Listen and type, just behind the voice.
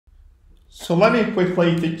So let me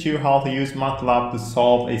quickly teach you how to use MATLAB to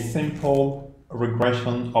solve a simple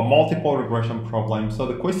regression or multiple regression problem. So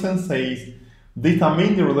the question says,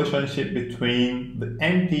 determine the relationship between the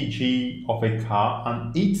MPG of a car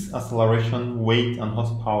and its acceleration, weight, and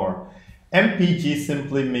horsepower. MPG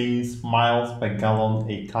simply means miles per gallon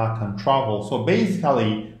a car can travel. So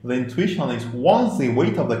basically, the intuition is once the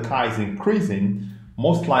weight of the car is increasing,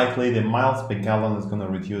 most likely the miles per gallon is going to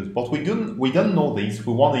reduce. But we don't know this.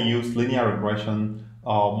 We want to use linear regression,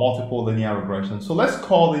 multiple linear regression. So let's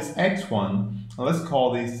call this x1, and let's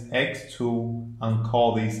call this x2, and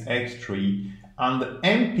call this x3. And the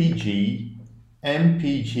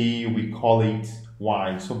MPG, we call it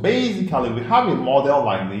y. So basically, we have a model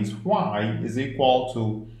like this. Y is equal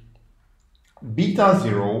to beta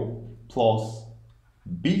 0 plus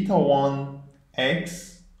beta 1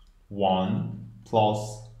 x1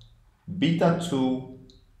 plus beta 2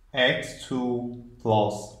 x2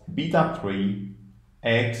 plus beta 3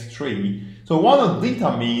 x3. So we want to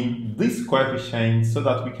determine this coefficient so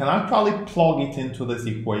that we can actually plug it into this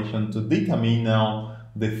equation to determine now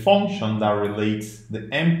the function that relates the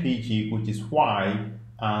MPG, which is y,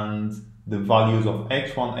 and the values of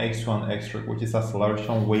x1, x2, and x3, which is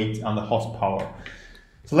acceleration, weight, and the horsepower.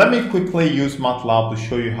 So let me quickly use MATLAB to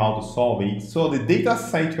show you how to solve it. So the data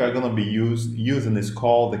set we are going to be using is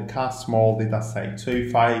called the car small data set. So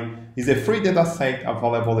it's a free data set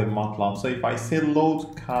available in MATLAB. So if I say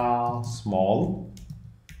load car small,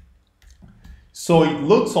 so it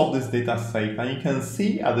loads up this data set, and you can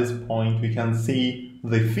see at this point, we can see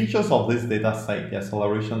the features of this data set, the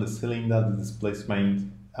acceleration, the cylinder, the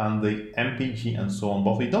displacement, and the MPG, and so on.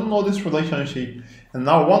 But we don't know this relationship, and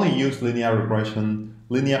now we want to use linear regression,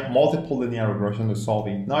 multiple linear regression to solve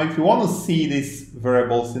it. Now, if you want to see these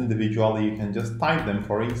variables individually, you can just type them.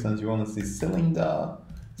 For instance, you want to see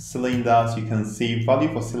cylinders, you can see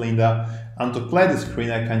value for cylinder, and to clear the screen,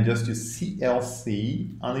 I can just use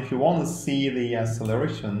CLC. And if you want to see the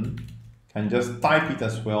acceleration, you can just type it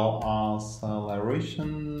as well,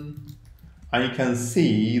 acceleration. And you can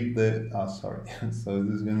see the, so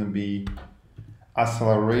this is going to be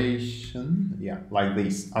acceleration, yeah, like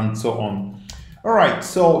this, and so on. All right,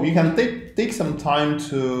 so you can take some time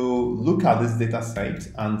to look at this data set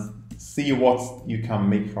and see what you can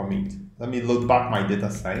make from it. Let me load back my data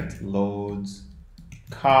set, load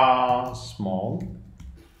car small.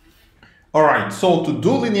 All right, so to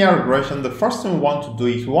do linear regression, the first thing we want to do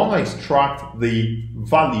is we want to extract the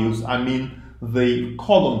values, the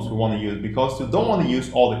columns we want to use, because we don't want to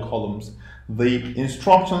use all the columns. The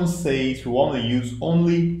instruction says we want to use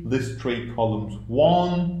only these three columns,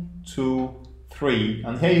 1, 2, 3,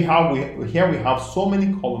 and here we have so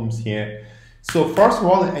many columns here. So first we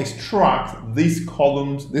want to extract these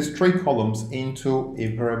columns, these three columns, into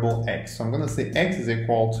a variable x. So I'm going to say x is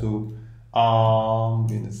equal to I'm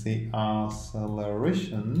going to say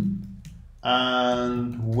acceleration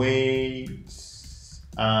and weight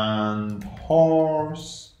and horsepower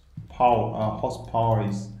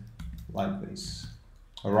is like this.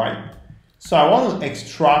 All right, so I want to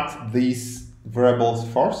extract these variables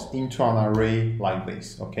first into an array like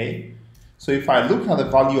this. Okay, so if I look at the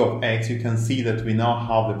value of x, you can see that we now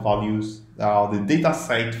have the values, the data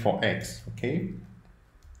set for x. Okay,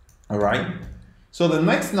 all right, so the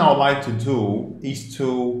next thing I would like to do is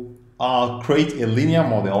to create a linear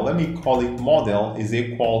model. Let me call it model is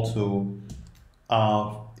equal to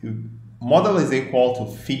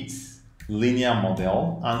fit linear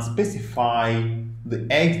model, and specify the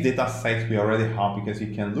x data set we already have, because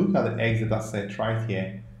you can look at the x data set right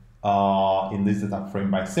here in this data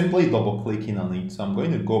frame by simply double clicking on it. So I'm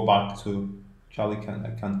going to go back to, I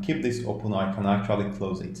can keep this open, or I can actually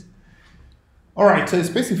close it. All right, so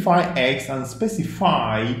specify x and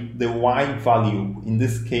specify the y value. In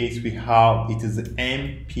this case, it is the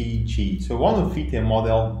MPG. So we want to fit a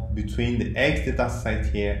model between the x data set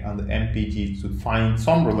here and the MPG to find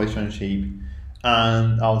some relationship.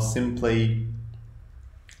 And I'll simply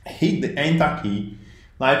hit the enter key.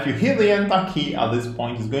 Now, if you hit the enter key at this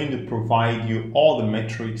point, it's going to provide you all the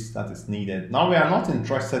metrics that is needed. Now, we are not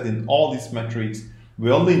interested in all these metrics.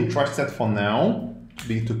 We're only interested for now,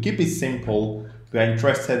 to keep it simple, we are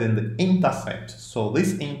interested in the intercept. So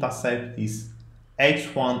this intercept is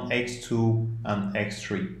x1, x2, and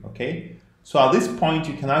x3. Okay, so at this point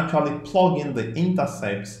you can actually plug in the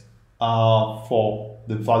intercepts for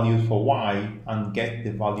the values for y and get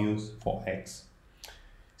the values for x.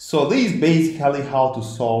 So this is basically how to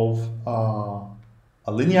solve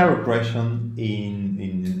a linear regression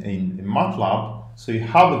in MATLAB. So you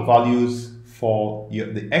have the values for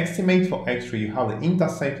the estimate for x3, you have the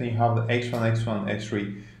intercept, and you have the x1, x2, and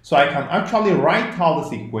x3. So I can actually write out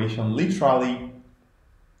this equation literally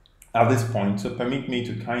at this point. So permit me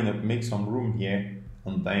to kind of make some room here,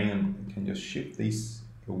 and then I can just shift this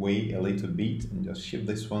away a little bit and just shift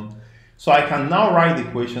this one. So I can now write the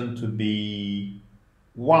equation to be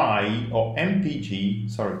y, or mpg,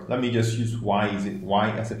 sorry, let me just use y, is it y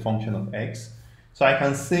as a function of x. So I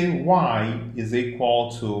can say y is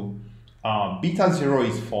equal to beta 0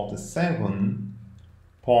 is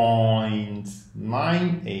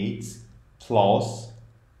 47.98 plus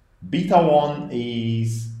beta 1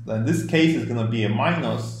 is, in this case, is going to be a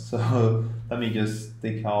minus. So let me just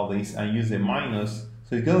take out this and use a minus.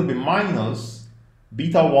 So it's going to be minus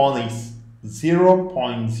beta 1 is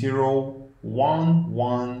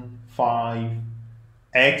 0.0115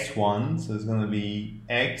 x1. So it's going to be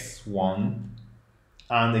x1.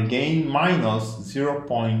 And again, minus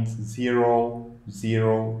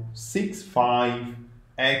 0.0065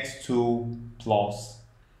 x2 plus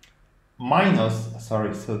minus,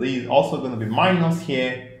 sorry, so this is also going to be minus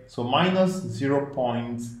here, so minus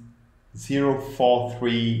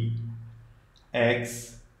 0.043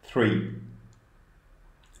 x3.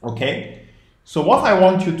 Okay, so what I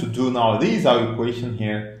want you to do now, this is our equation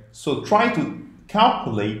here, so try to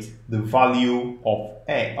calculate the value of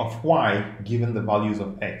y given the values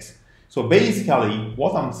of x. So basically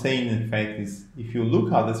what I'm saying in fact is, if you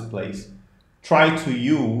look at this place, try to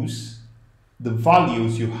use the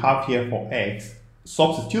values you have here for x,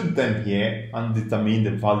 substitute them here and determine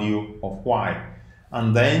the value of y.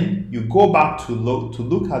 And then you go back to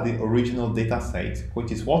look at the original data set,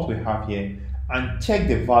 which is what we have here, and check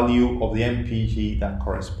the value of the MPG that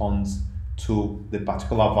corresponds to the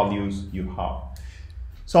particular values you have.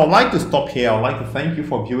 So I'd like to stop here. I'd like to thank you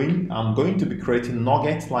for viewing. I'm going to be creating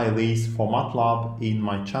nuggets like this for MATLAB in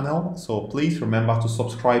my channel. So please remember to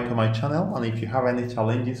subscribe to my channel. And if you have any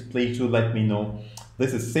challenges, please do let me know.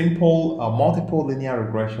 This is simple multiple linear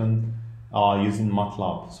regression using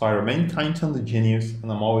MATLAB. So I remain Titan the Genius, and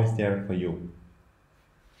I'm always there for you.